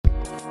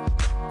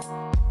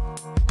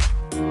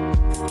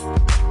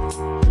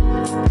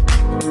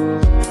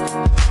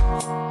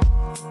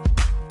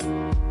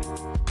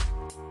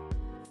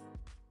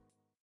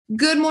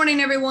Good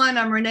morning, everyone.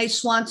 I'm Renee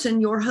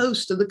Swanson, your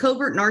host of the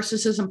Covert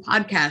Narcissism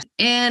Podcast.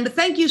 And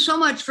thank you so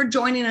much for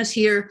joining us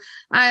here.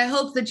 I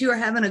hope that you are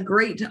having a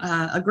great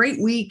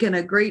week and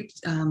a great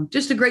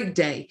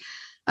day.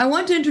 I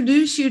want to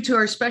introduce you to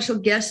our special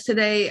guest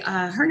today.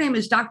 Her name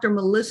is Dr.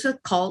 Melissa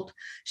Kalt.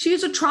 She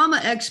is a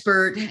trauma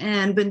expert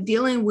and been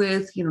dealing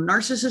with,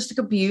 narcissistic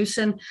abuse.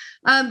 And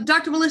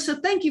Dr. Melissa,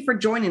 thank you for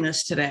joining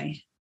us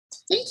today.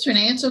 Thanks,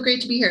 Renee. It's so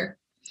great to be here.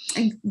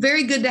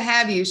 Very good to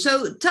have you.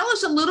 So tell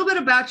us a little bit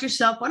about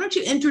yourself. Why don't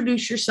you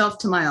introduce yourself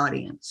to my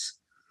audience?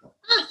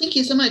 Thank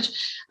you so much.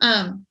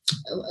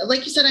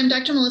 Like you said, I'm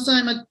Dr. Melissa.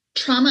 I'm a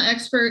trauma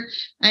expert.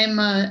 I'm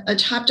a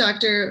top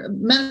doctor,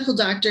 medical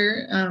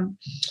doctor,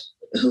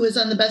 who was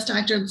on the best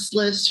doctors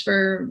list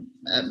for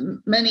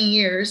many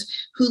years,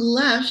 who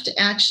left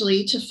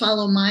actually to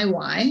follow my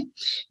why,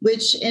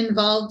 which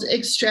involved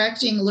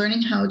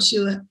learning how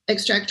to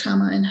extract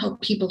trauma and help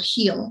people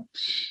heal.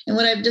 And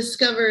what I've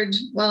discovered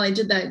while I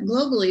did that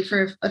globally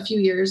for a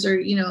few years, or,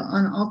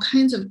 on all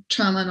kinds of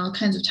trauma and all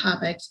kinds of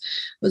topics,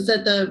 was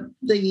that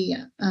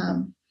the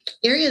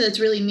area that's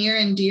really near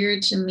and dear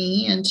to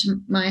me and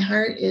to my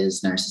heart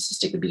is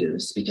narcissistic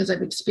abuse, because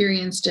I've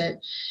experienced it.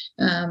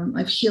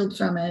 I've healed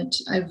from it.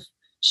 I've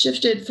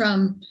shifted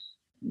from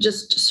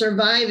just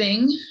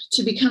surviving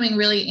to becoming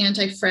really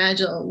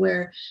anti-fragile,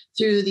 where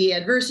through the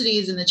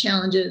adversities and the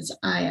challenges,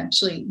 I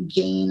actually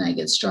gain, I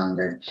get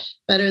stronger,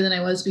 better than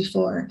I was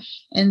before.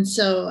 And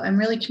so I'm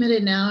really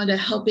committed now to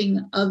helping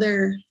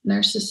other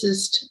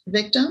narcissist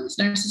victims,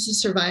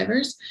 narcissist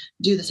survivors,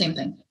 do the same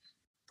thing.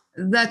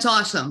 That's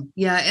awesome.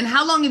 Yeah. And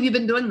how long have you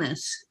been doing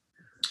this?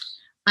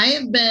 I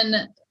have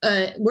been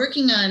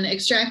working on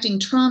extracting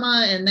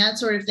trauma and that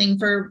sort of thing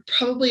for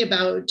probably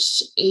about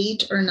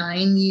 8 or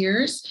 9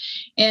 years,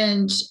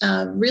 and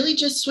really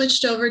just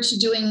switched over to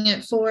doing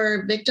it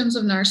for victims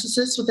of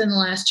narcissists within the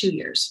last 2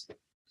 years.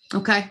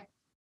 Okay.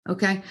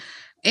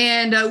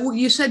 And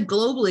you said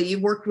globally,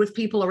 you've worked with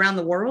people around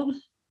the world?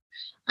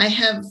 I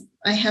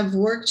have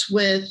worked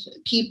with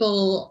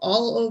people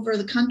all over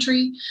the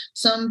country,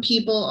 some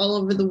people all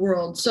over the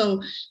world.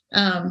 So,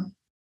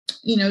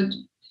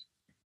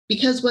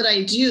 because what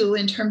I do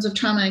in terms of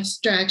trauma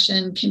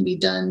extraction can be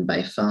done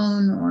by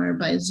phone or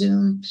by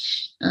Zoom.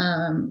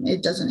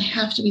 It doesn't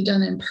have to be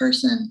done in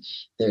person.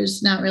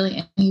 There's not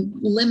really any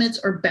limits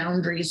or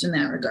boundaries in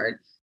that regard.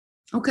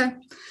 Okay.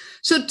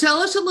 So tell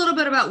us a little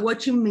bit about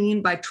what you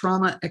mean by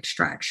trauma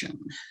extraction.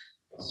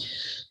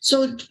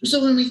 So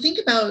when we think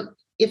about,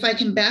 if I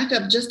can back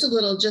up just a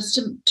little, just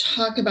to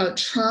talk about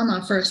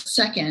trauma for a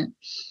second,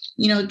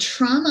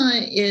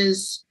 trauma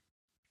is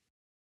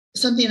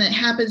something that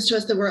happens to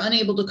us that we're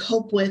unable to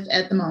cope with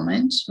at the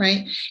moment,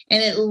 right?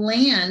 And it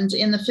lands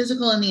in the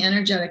physical and the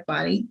energetic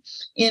body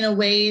in a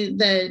way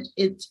that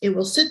it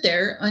will sit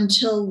there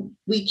until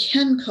we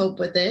can cope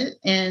with it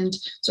and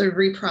sort of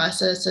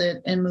reprocess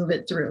it and move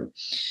it through.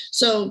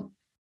 So,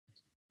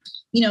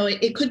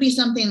 it could be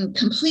something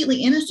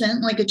completely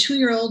innocent, like a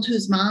 2-year-old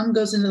whose mom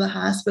goes into the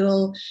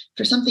hospital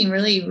for something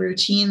really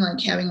routine, like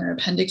having her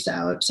appendix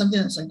out,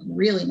 something that's like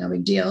really no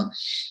big deal.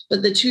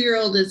 But the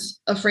 2-year-old is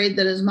afraid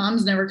that his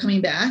mom's never coming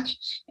back,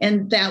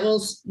 and that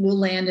will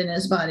land in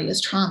his body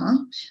as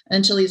trauma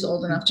until he's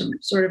old enough to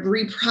sort of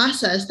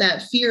reprocess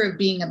that fear of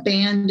being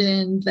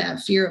abandoned,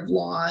 that fear of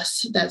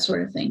loss, that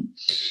sort of thing.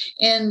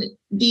 And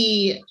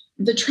the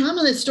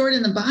trauma that's stored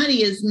in the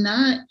body is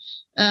not,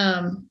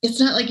 it's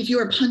not like if you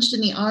were punched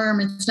in the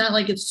arm, it's not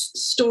like it's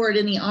stored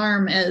in the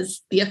arm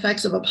as the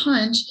effects of a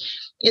punch.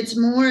 It's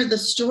more the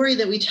story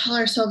that we tell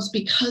ourselves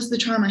because the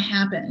trauma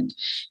happened,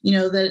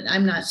 that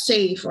I'm not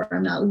safe, or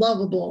I'm not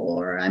lovable,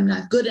 or I'm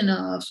not good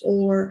enough,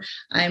 or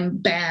I'm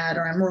bad,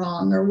 or I'm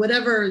wrong, or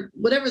whatever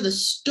the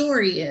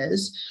story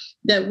is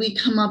that we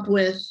come up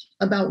with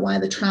about why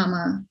the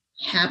trauma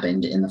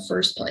happened in the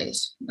first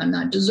place. I'm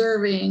not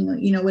deserving,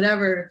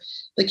 whatever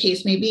the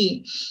case may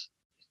be.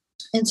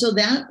 And so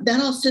that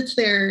all sits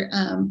there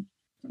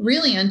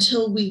really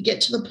until we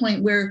get to the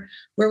point where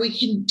we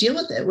can deal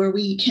with it, where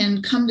we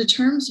can come to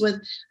terms with,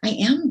 I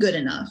am good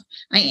enough,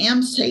 I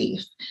am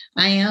safe,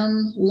 I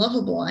am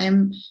lovable, I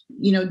am,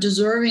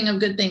 deserving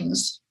of good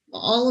things.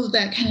 All of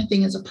that kind of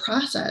thing is a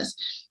process.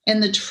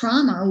 And the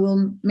trauma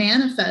will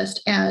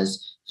manifest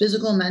as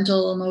physical,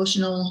 mental,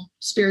 emotional,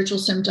 spiritual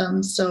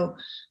symptoms. So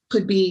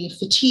could be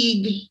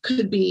fatigue,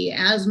 could be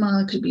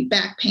asthma, could be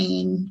back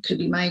pain, could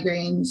be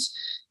migraines,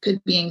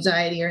 could be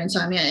anxiety or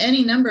insomnia,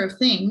 any number of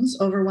things,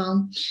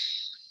 overwhelm.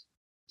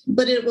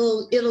 But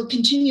it'll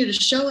continue to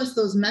show us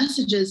those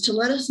messages to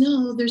let us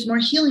know there's more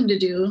healing to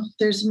do.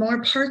 There's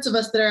more parts of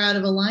us that are out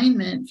of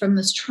alignment from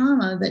this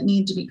trauma that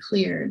need to be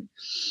cleared.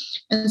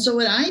 And so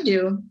what I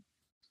do,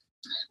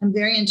 I'm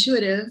very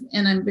intuitive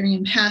and I'm very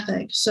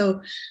empathic.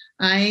 So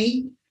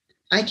I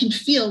can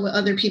feel what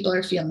other people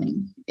are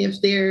feeling.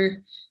 If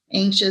they're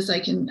anxious, I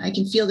can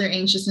feel their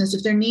anxiousness.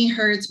 If their knee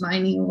hurts, my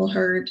knee will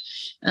hurt.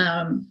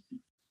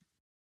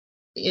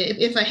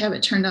 If I have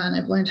it turned on,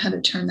 I've learned how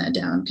to turn that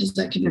down, because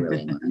that can be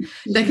really annoying.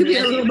 That could be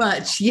a little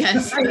much.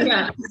 Yes.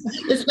 Yeah.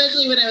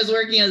 Especially when I was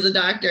working as a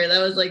doctor,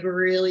 that was like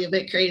really a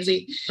bit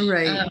crazy.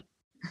 Right.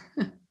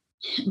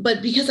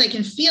 but because I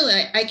can feel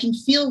it, I can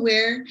feel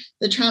where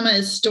the trauma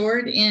is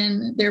stored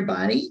in their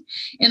body.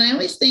 And I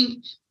always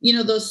think,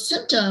 those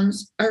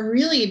symptoms are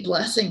really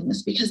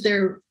blessings because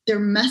they're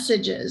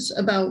messages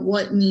about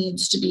what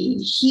needs to be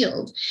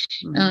healed.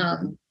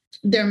 Mm-hmm.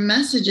 They're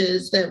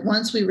messages that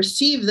once we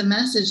receive the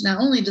message, not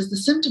only does the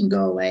symptom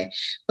go away,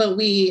 but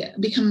we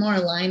become more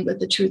aligned with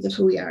the truth of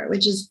who we are,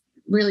 which is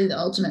really the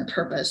ultimate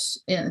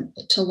purpose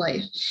to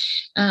life.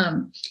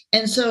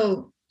 And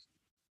so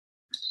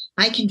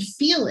I can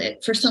feel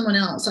it for someone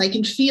else. I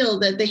can feel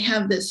that they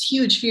have this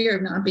huge fear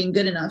of not being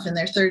good enough in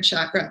their third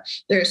chakra,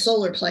 their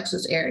solar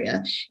plexus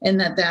area, and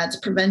that's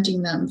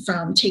preventing them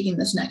from taking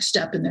this next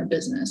step in their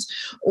business,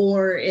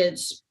 or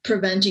it's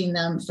preventing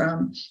them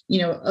from,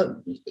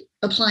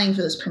 applying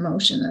for this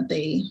promotion that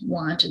they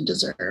want and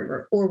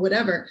deserve or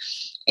whatever.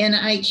 And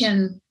I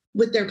can,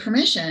 with their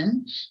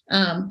permission,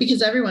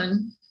 because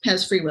everyone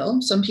has free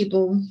will. Some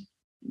people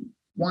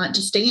want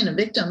to stay in a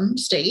victim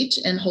state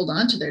and hold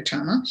on to their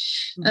trauma.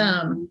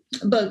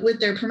 Mm-hmm. But with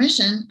their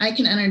permission, I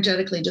can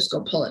energetically just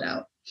go pull it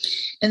out.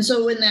 And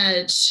so when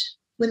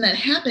that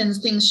happens,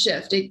 things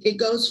shift. It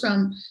goes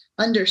from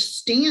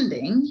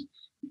understanding,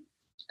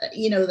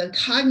 the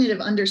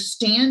cognitive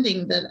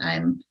understanding that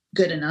I'm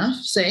good enough,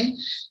 say,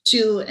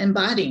 to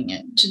embodying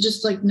it, to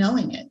just like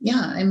knowing it.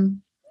 Yeah,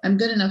 I'm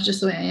good enough just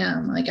the way I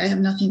am. Like I have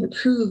nothing to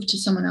prove to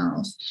someone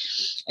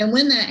else. And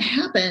when that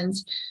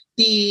happens,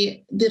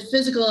 the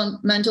physical,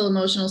 mental,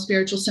 emotional,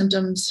 spiritual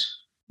symptoms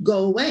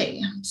go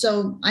away.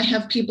 So I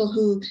have people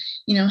who,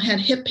 had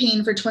hip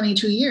pain for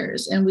 22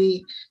 years and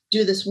we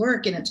do this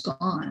work and it's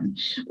gone.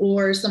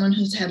 Or someone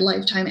who's had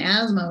lifetime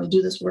asthma, we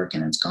do this work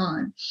and it's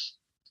gone.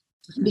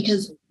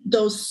 Because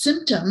those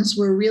symptoms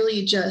were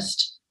really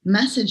just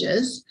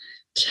messages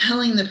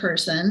telling the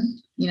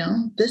person,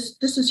 this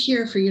is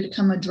here for you to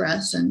come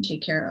address and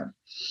take care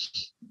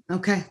of.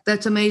 Okay.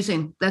 That's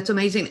amazing. That's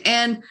amazing.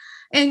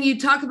 And you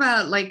talk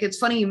about, like, it's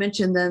funny you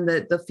mentioned then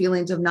that the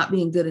feelings of not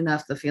being good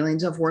enough, the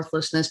feelings of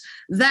worthlessness,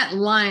 that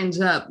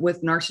lines up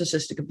with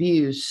narcissistic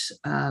abuse,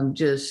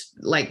 just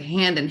like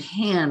hand in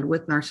hand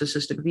with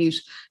narcissistic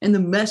abuse and the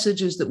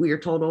messages that we are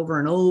told over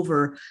and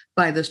over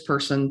by this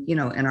person, in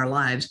our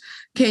lives.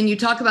 Can you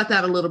talk about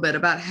that a little bit,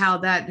 about how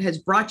that has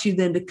brought you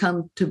then to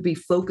come to be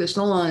focused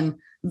on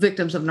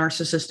victims of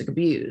narcissistic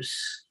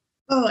abuse?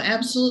 Oh,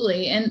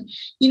 absolutely. And,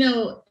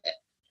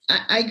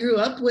 I grew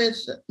up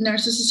with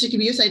narcissistic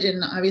abuse. I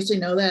didn't obviously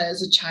know that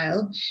as a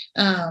child.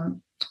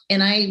 And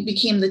I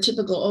became the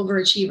typical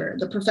overachiever,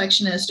 the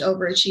perfectionist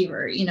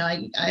overachiever.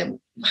 I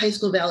high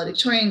school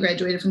valedictorian,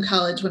 graduated from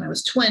college when I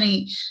was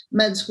 20,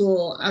 med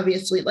school,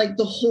 obviously, like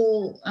the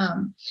whole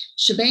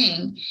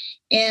shebang.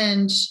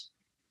 And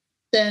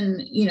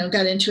then,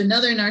 got into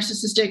another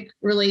narcissistic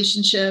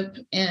relationship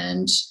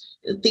and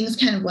things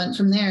kind of went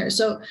from there.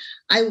 So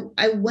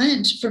I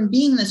went from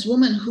being this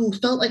woman who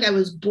felt like I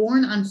was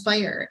born on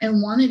fire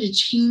and wanted to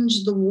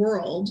change the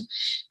world,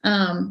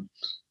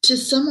 to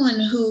someone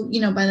who,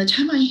 by the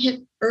time I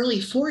hit early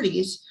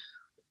 40s,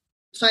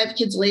 5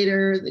 kids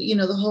later,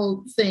 the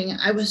whole thing,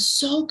 I was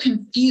so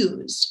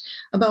confused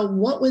about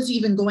what was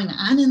even going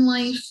on in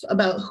life,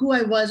 about who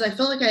I was. I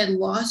felt like I had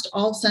lost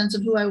all sense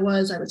of who I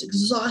was. I was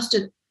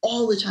exhausted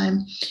all the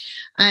time.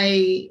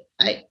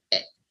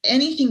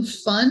 Anything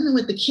fun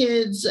with the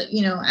kids,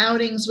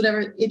 outings,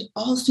 whatever, it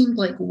all seemed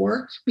like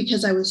work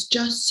because I was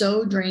just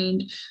so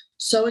drained,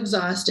 so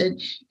exhausted.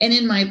 And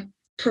in my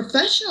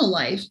professional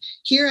life,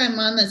 here I'm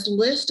on this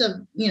list of,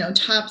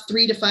 top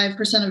 3 to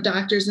 5% of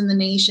doctors in the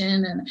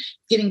nation and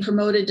getting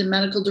promoted to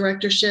medical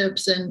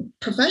directorships, and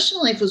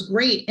professional life was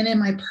great. And in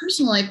my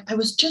personal life, I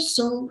was just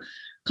so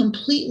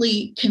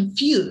completely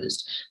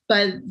confused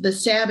by the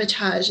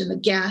sabotage and the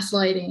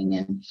gaslighting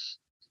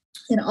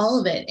and all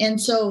of it. And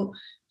so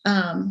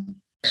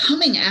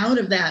coming out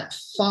of that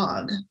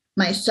fog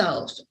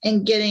myself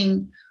and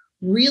getting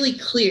really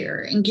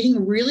clear and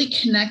getting really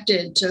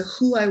connected to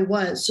who I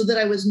was, so that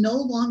I was no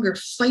longer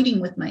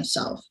fighting with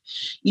myself,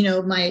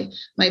 my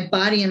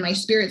body and my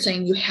spirit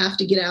saying, you have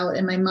to get out.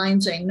 And my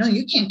mind saying, no,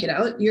 you can't get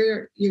out.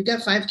 You've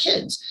got 5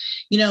 kids,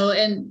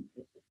 and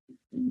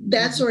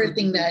that sort of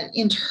thing. That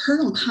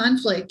internal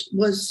conflict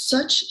was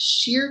such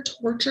sheer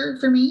torture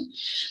for me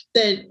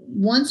that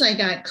once I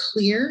got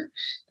clear,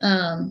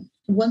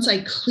 once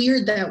I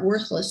cleared that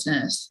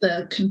worthlessness,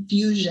 the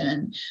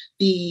confusion,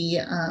 the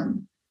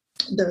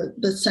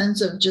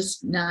sense of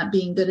just not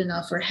being good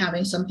enough or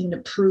having something to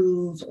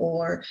prove,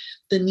 or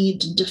the need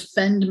to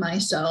defend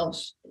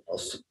myself,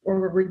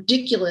 or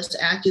ridiculous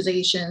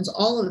accusations,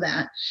 all of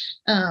that,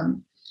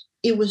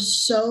 it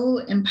was so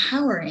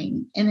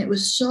empowering and it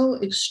was so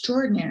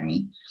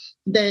extraordinary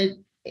that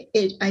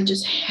I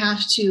just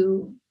have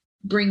to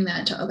bring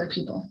that to other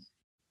people.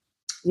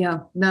 Yeah,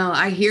 no,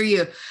 I hear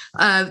you.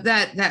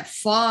 That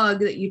fog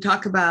that you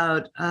talk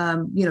about,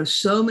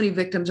 so many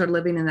victims are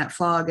living in that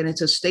fog, and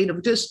it's a state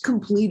of just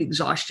complete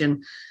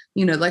exhaustion.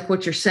 Like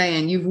what you're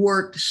saying, you've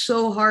worked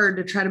so hard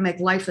to try to make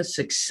life a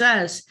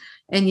success,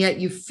 and yet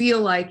you feel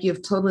like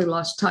you've totally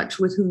lost touch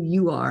with who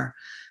you are.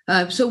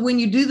 So when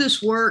you do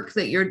this work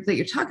that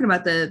you're talking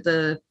about,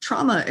 the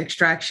trauma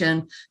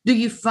extraction, do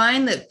you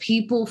find that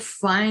people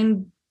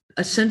find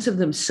a sense of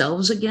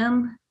themselves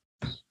again?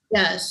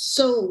 Yes.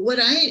 So what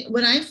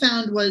I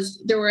found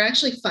was there were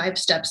actually 5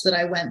 steps that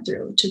I went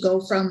through to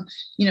go from,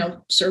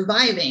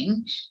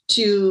 surviving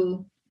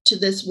to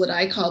this, what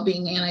I call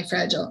being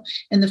anti-fragile.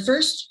 And the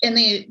first, and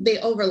they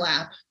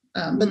overlap,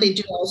 but they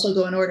do also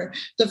go in order.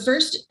 The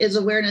first is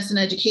awareness and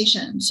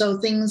education. So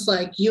things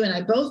like you and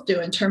I both do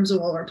in terms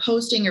of what we're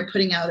posting or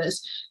putting out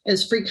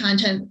as free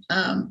content,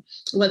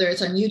 whether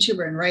it's on YouTube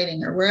or in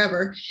writing or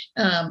wherever,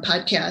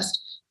 podcast.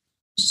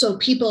 So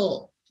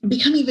people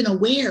become even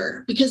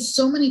aware, because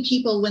so many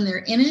people, when they're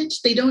in it,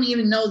 they don't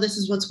even know this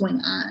is what's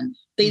going on.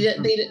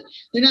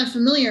 They're not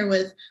familiar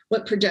with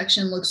what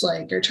projection looks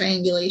like, or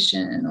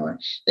triangulation, or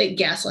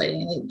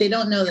gaslighting. They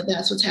don't know that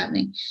that's what's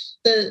happening.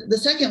 The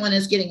second one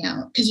is getting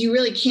out, because you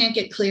really can't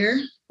get clear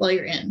while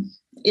you're in.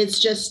 It's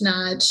just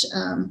not,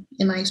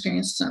 in my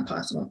experience, it's not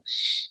possible.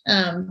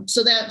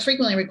 So that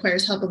frequently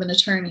requires help of an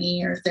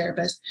attorney or a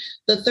therapist.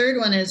 The third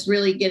one is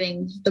really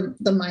getting the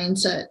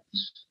mindset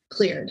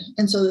cleared.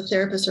 And so the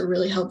therapists are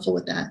really helpful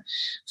with that.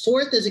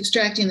 Fourth is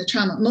extracting the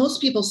trauma. Most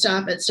people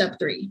stop at step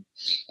 3.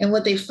 And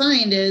what they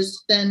find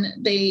is then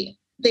they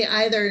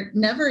either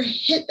never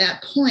hit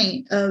that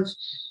point of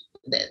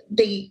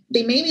they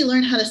maybe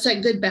learn how to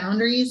set good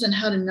boundaries and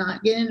how to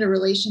not get into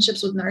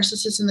relationships with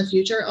narcissists in the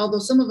future. Although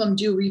some of them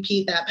do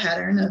repeat that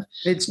pattern of,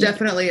 it's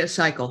definitely a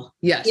cycle.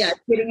 Yes. Yeah.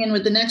 Getting in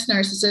with the next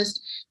narcissist.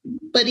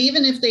 But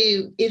even if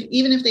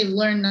they've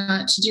learned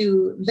not to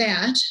do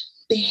that,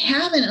 they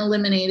haven't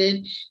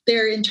eliminated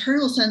their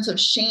internal sense of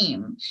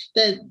shame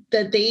that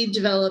they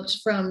developed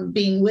from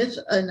being with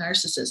a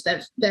narcissist,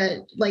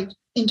 that like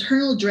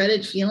internal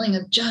dreaded feeling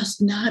of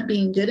just not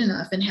being good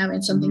enough and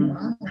having something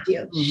wrong with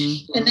you.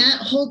 And that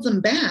holds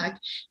them back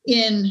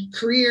in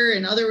career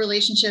and other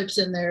relationships,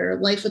 in their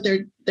life with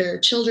their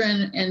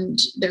children and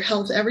their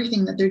health,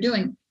 everything that they're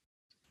doing.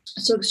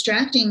 So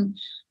extracting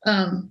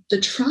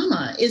the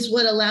trauma is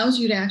what allows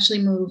you to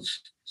actually move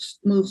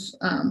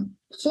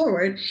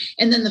forward.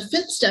 And then the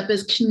 5th step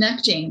is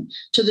connecting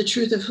to the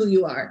truth of who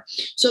you are.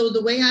 So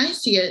the way I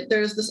see it,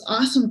 there's this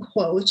awesome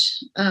quote.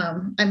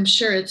 I'm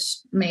sure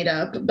it's made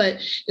up, but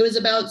it was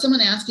about someone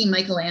asking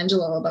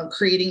Michelangelo about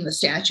creating the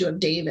statue of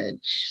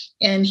David.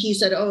 And he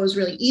said, it was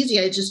really easy.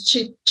 I just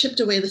chipped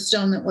away the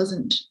stone that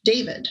wasn't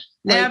David.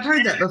 Yeah, I've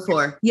heard that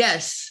before.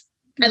 Yes.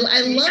 I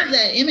love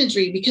that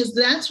imagery, because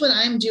that's what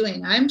I'm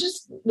doing.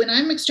 When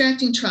I'm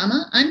extracting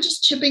trauma, I'm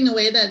just chipping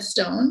away that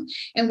stone,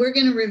 and we're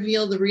going to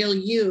reveal the real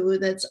you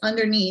that's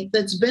underneath,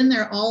 that's been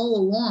there all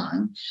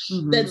along,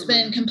 that's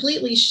been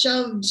completely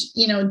shoved,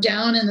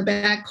 down in the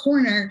back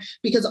corner,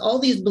 because all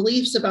these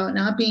beliefs about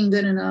not being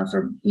good enough,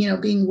 or,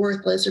 being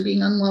worthless, or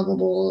being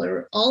unlovable,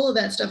 or all of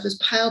that stuff is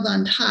piled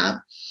on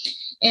top.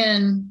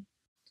 And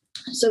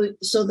so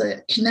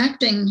the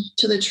connecting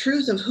to the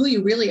truth of who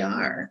you really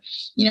are,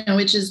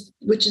 which is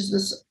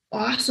this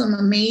awesome,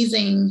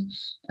 amazing,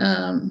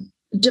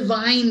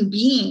 divine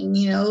being,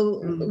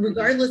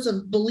 regardless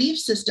of belief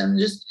system,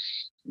 just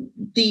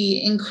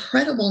the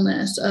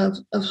incredibleness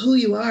of who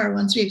you are.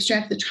 Once we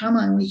extract the trauma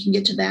and we can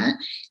get to that,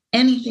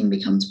 anything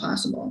becomes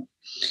possible.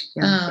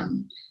 Yeah.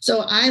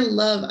 So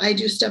I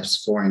do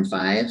steps 4 and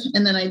 5,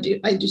 and then I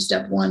do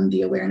step 1,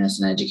 the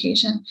awareness and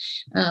education.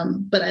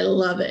 But I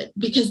love it,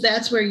 because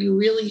that's where you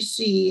really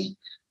see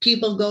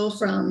people go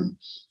from,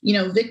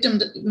 victim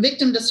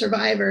to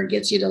survivor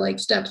gets you to like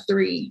step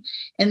 3.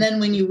 And then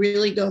when you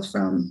really go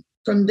from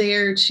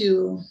there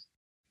to,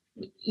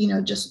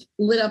 just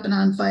lit up and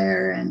on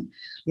fire and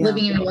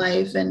living your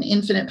life and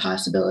infinite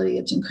possibility,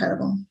 it's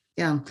incredible.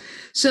 Yeah.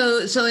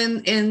 So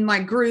in my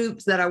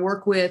group that I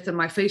work with, in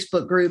my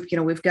Facebook group,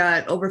 we've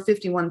got over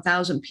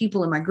 51,000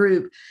 people in my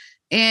group.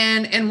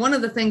 And one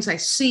of the things I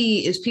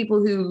see is people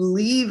who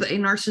leave a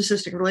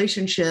narcissistic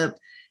relationship,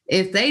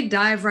 if they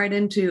dive right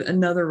into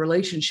another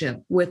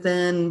relationship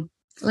within,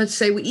 let's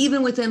say,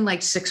 even within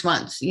like 6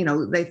 months,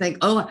 they think,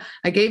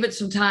 I gave it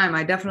some time.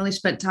 I definitely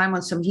spent time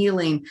on some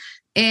healing.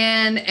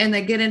 And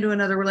they get into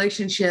another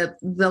relationship,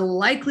 the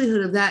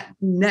likelihood of that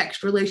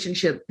next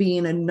relationship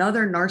being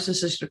another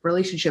narcissistic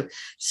relationship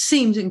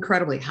seems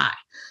incredibly high.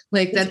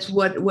 Like that's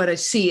what I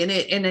see.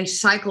 And they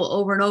cycle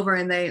over and over,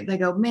 and they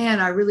go, man,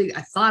 I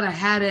thought I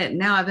had it.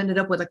 Now I've ended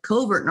up with a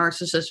covert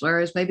narcissist,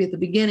 whereas maybe at the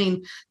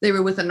beginning they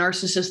were with a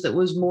narcissist that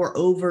was more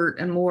overt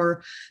and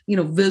more,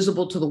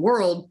 visible to the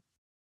world.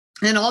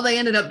 And all they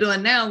ended up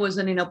doing now was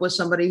ending up with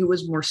somebody who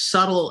was more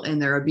subtle in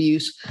their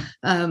abuse,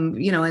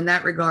 in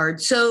that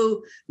regard.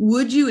 So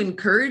would you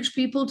encourage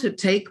people to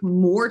take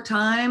more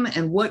time?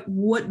 And what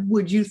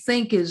would you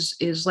think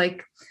is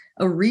like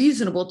a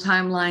reasonable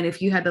timeline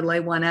if you had to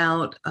lay one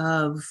out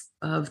of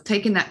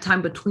taking that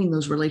time between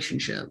those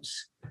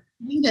relationships?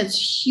 I think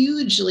that's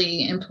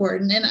hugely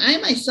important. And I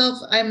myself,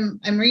 I'm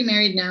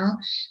remarried now,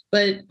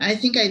 but I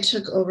think I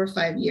took over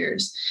 5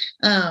 years.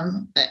 I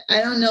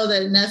don't know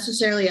that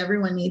necessarily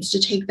everyone needs to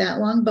take that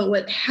long, but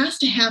what has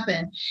to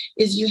happen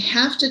is you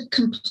have to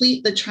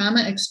complete the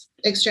trauma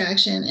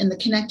extraction and the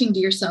connecting to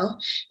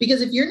yourself.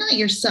 Because if you're not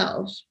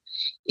yourself,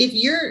 if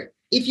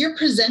you're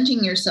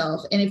presenting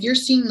yourself and if you're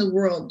seeing the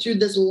world through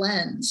this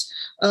lens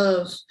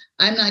of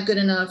I'm not good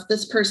enough,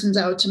 this person's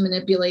out to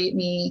manipulate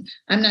me,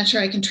 I'm not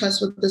sure I can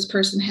trust what this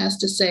person has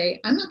to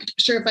say, I'm not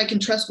sure if I can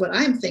trust what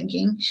I'm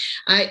thinking,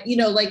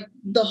 like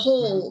the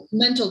whole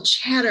mental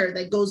chatter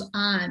that goes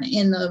on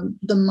in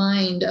the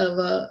mind of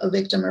a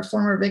victim or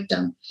former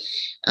victim,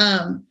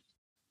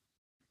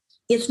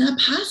 it's not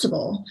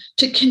possible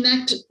to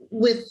connect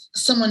with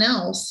someone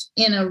else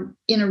in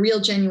a real,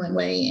 genuine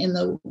way, in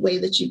the way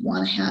that you'd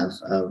want to have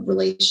a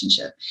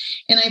relationship.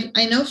 And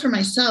I know for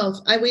myself,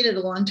 I waited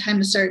a long time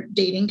to start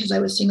dating because I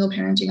was single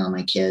parenting all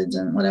my kids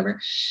and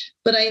whatever.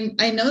 But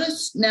I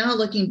noticed now,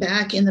 looking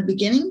back, in the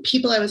beginning,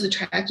 people I was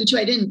attracted to,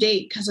 I didn't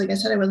date because, like I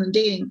said, I wasn't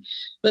dating,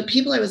 but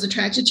people I was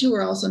attracted to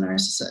were also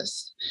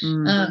narcissists,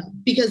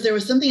 because there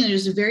was something that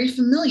was very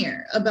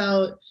familiar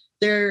about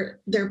their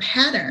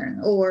pattern,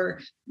 or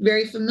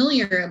very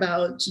familiar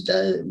about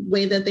the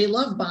way that they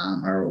love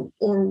bomb,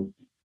 or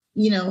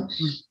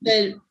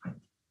that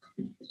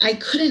I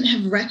couldn't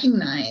have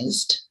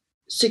recognized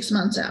 6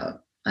 months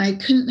out. I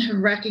couldn't have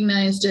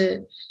recognized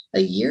it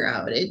a year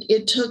out.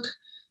 It took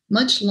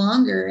much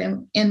longer.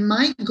 And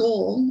my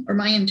goal, or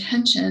my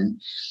intention,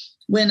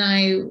 when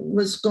I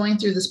was going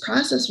through this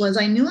process, was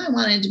I knew I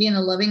wanted to be in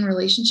a loving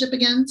relationship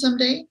again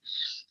someday.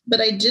 But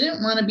I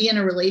didn't want to be in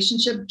a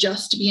relationship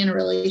just to be in a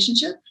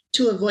relationship,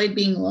 to avoid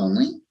being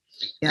lonely.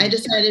 Yeah. I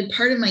decided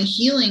part of my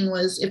healing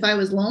was, if I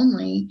was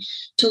lonely,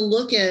 to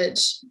look at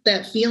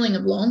that feeling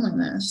of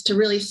loneliness, to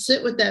really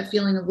sit with that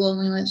feeling of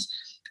loneliness,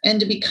 and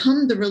to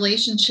become the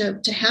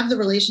relationship, to have the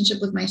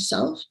relationship with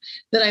myself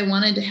that I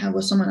wanted to have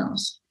with someone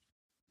else.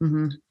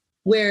 Mm-hmm.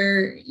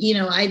 Where,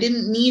 I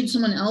didn't need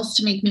someone else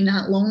to make me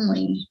not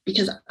lonely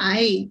because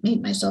I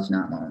made myself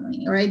not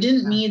lonely, or I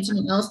didn't need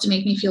someone else to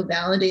make me feel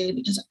validated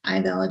because I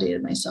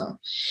validated myself.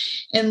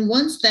 And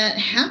once that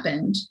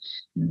happened,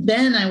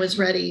 then I was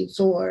ready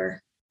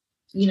for,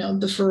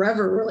 the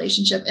forever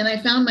relationship. And I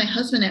found my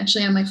husband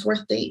actually on my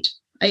fourth date.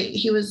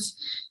 He was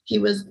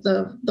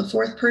the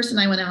fourth person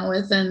I went out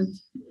with, and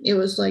it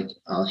was like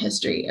all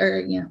history,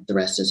 or the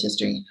rest is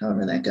history,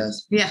 however that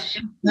goes. Yeah.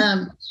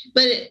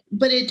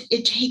 But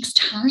it takes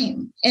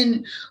time.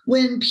 And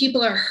when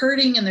people are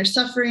hurting and they're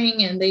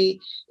suffering, and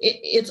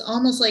it's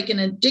almost like an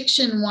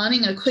addiction,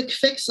 wanting a quick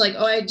fix, like,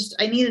 oh, I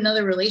need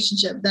another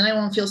relationship, then I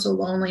won't feel so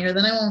lonely, or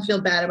then I won't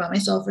feel bad about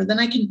myself, or then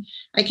I can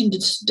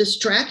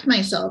distract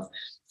myself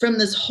from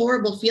this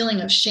horrible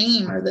feeling of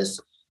shame, or this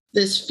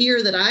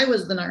fear that I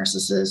was the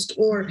narcissist,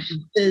 or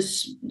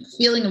this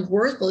feeling of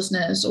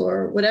worthlessness,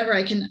 or whatever.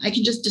 I can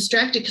just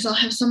distract it because I'll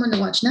have someone to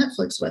watch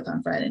Netflix with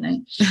on Friday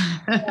night.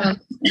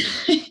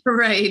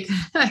 Right.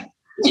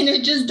 And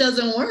it just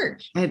doesn't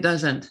work. It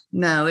doesn't.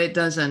 No, it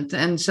doesn't.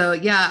 And so,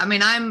 yeah, I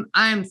mean,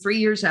 I'm 3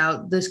 years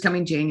out this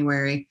coming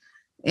January,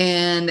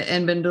 and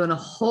been doing a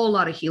whole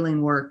lot of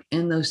healing work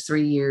in those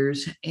 3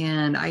 years.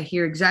 And I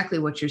hear exactly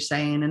what you're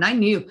saying. And I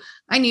knew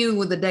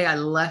with the day I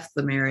left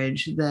the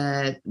marriage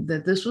that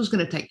this was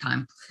going to take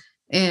time,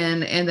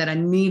 and that I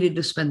needed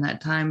to spend that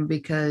time,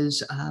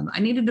 because I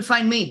needed to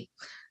find me.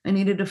 I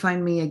needed to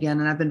find me again.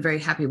 And I've been very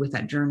happy with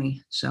that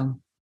journey. So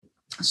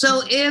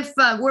if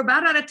we're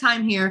about out of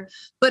time here,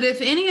 but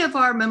if any of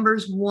our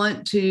members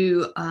want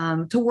to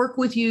work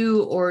with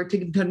you, or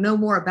to know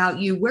more about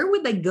you, where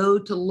would they go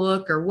to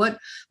look, or what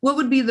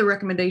would be the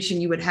recommendation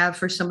you would have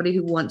for somebody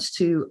who wants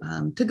to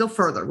go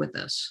further with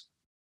this?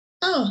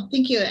 Oh,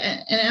 thank you.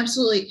 And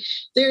absolutely.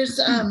 There's,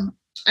 I'm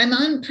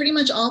on pretty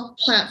much all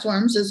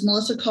platforms as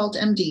Melissa Kalt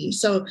MD.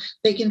 So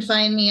they can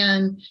find me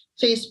on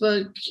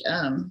Facebook,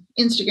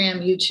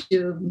 Instagram,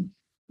 YouTube,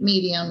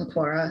 Medium,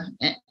 Quora,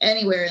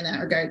 anywhere in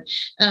that regard.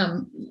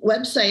 My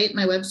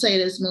website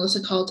is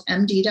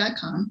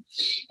melissakaltmd.com.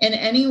 And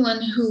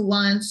anyone who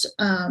wants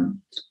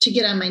to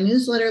get on my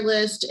newsletter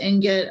list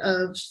and get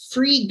a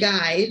free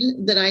guide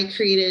that I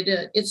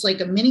created, it's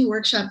like a mini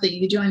workshop that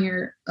you do on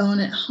your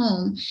own at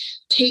home,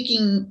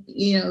 taking,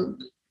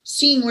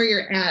 seeing where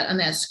you're at on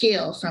that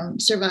scale from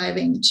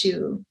surviving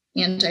to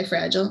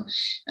anti-fragile.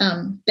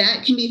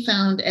 That can be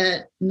found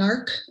at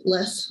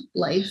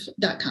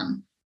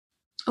narclesslife.com.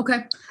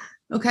 Okay.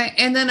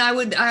 And then I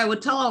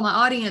would tell all my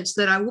audience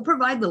that I will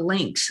provide the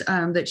links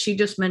that she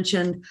just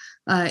mentioned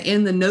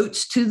in the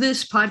notes to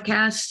this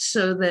podcast,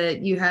 so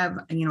that you have,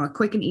 a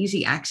quick and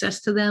easy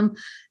access to them.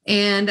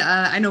 And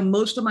I know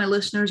most of my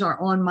listeners are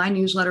on my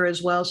newsletter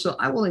as well. So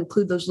I will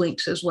include those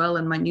links as well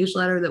in my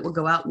newsletter that will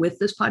go out with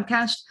this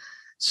podcast,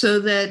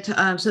 so that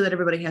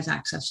everybody has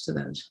access to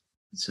those.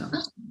 So.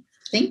 Awesome.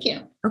 Thank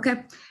you.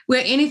 Okay.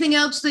 Well, anything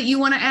else that you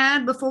want to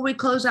add before we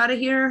close out of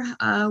here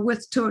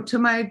to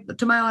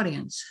my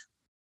audience?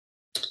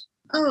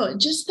 Oh,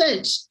 just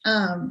that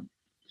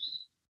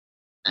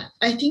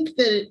I think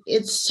that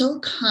it's so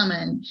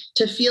common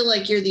to feel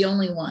like you're the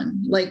only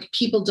one, like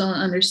people don't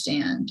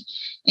understand.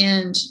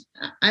 And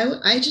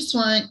I just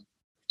want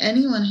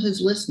anyone who's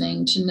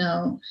listening to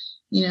know,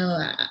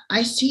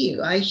 I see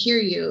you, I hear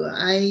you,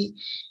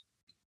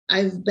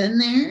 I've been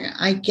there,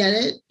 I get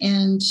it,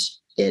 and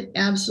it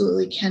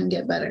absolutely can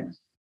get better.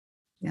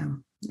 Yeah.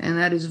 And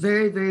that is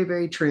very, very,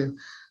 very true.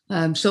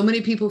 So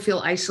many people feel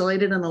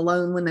isolated and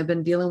alone when they've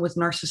been dealing with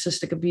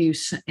narcissistic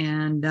abuse.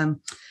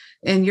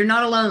 And you're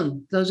not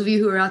alone. Those of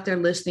you who are out there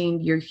listening,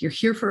 you're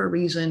here for a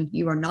reason.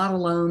 You are not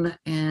alone,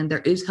 and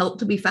there is help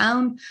to be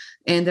found,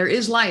 and there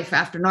is life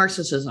after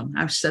narcissism.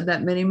 I've said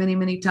that many, many,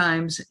 many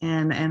times,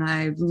 and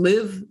I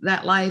live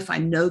that life. I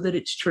know that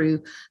it's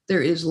true.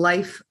 There is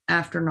life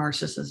after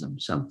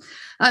narcissism. So,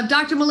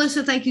 Dr.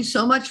 Melissa, thank you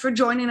so much for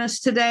joining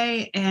us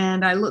today,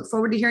 and I look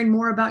forward to hearing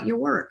more about your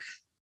work.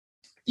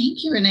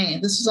 Thank you, Renee.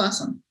 This was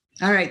awesome.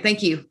 All right.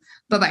 Thank you.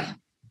 Bye-bye.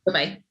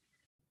 Bye-bye.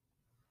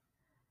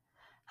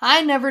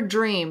 I never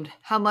dreamed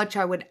how much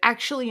I would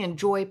actually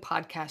enjoy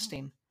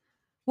podcasting.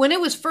 When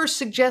it was first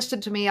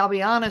suggested to me, I'll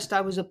be honest,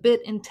 I was a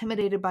bit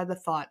intimidated by the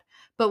thought.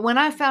 But when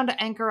I found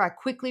Anchor, I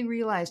quickly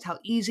realized how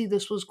easy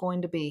this was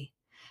going to be.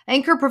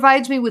 Anchor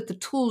provides me with the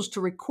tools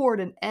to record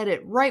and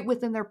edit right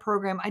within their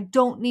program. I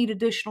don't need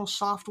additional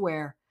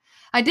software.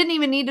 I didn't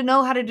even need to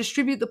know how to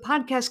distribute the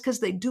podcast because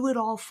they do it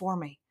all for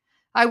me.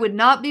 I would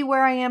not be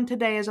where I am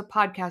today as a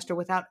podcaster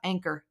without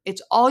Anchor.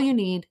 It's all you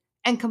need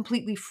and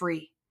completely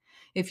free.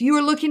 If you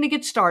are looking to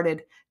get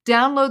started,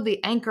 download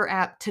the Anchor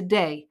app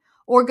today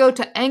or go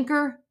to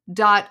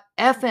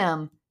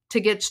anchor.fm to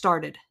get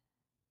started.